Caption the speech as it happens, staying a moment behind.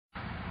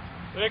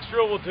The next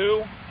drill we'll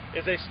do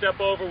is a step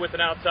over with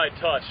an outside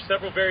touch.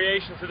 Several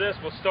variations of this.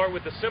 We'll start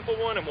with the simple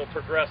one and we'll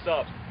progress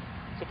up.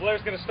 So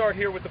Blair's going to start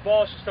here with the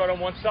ball. She'll start on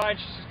one side.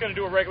 She's just going to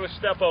do a regular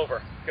step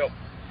over. Go.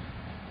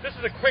 This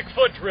is a quick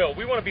foot drill.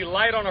 We want to be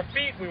light on our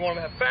feet. We want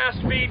to have fast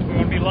feet. We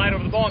want to be light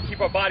over the ball and keep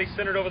our body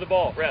centered over the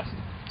ball. Rest.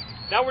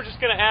 Now we're just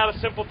going to add a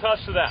simple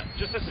touch to that.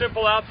 Just a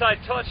simple outside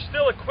touch.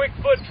 Still a quick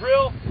foot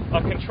drill,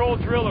 a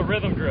controlled drill, a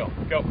rhythm drill.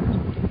 Go.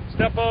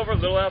 Step over,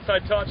 little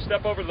outside touch,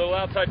 step over, little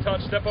outside touch,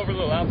 step over,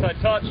 little outside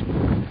touch.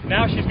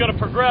 Now she's going to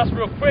progress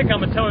real quick. I'm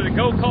going to tell her to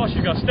go call.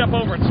 She's going to step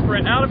over and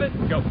sprint out of it.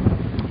 Go.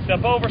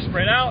 Step over,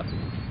 sprint out,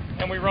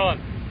 and we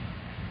run.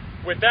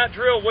 With that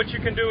drill, what you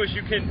can do is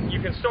you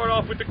can start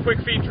off with the quick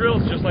feet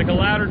drills, just like a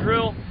ladder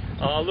drill,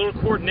 a little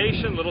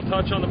coordination, little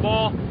touch on the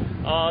ball.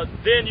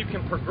 Then you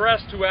can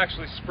progress to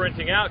actually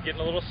sprinting out,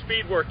 getting a little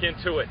speed work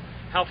into it.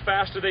 How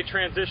fast do they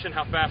transition?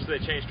 How fast do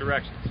they change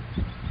directions?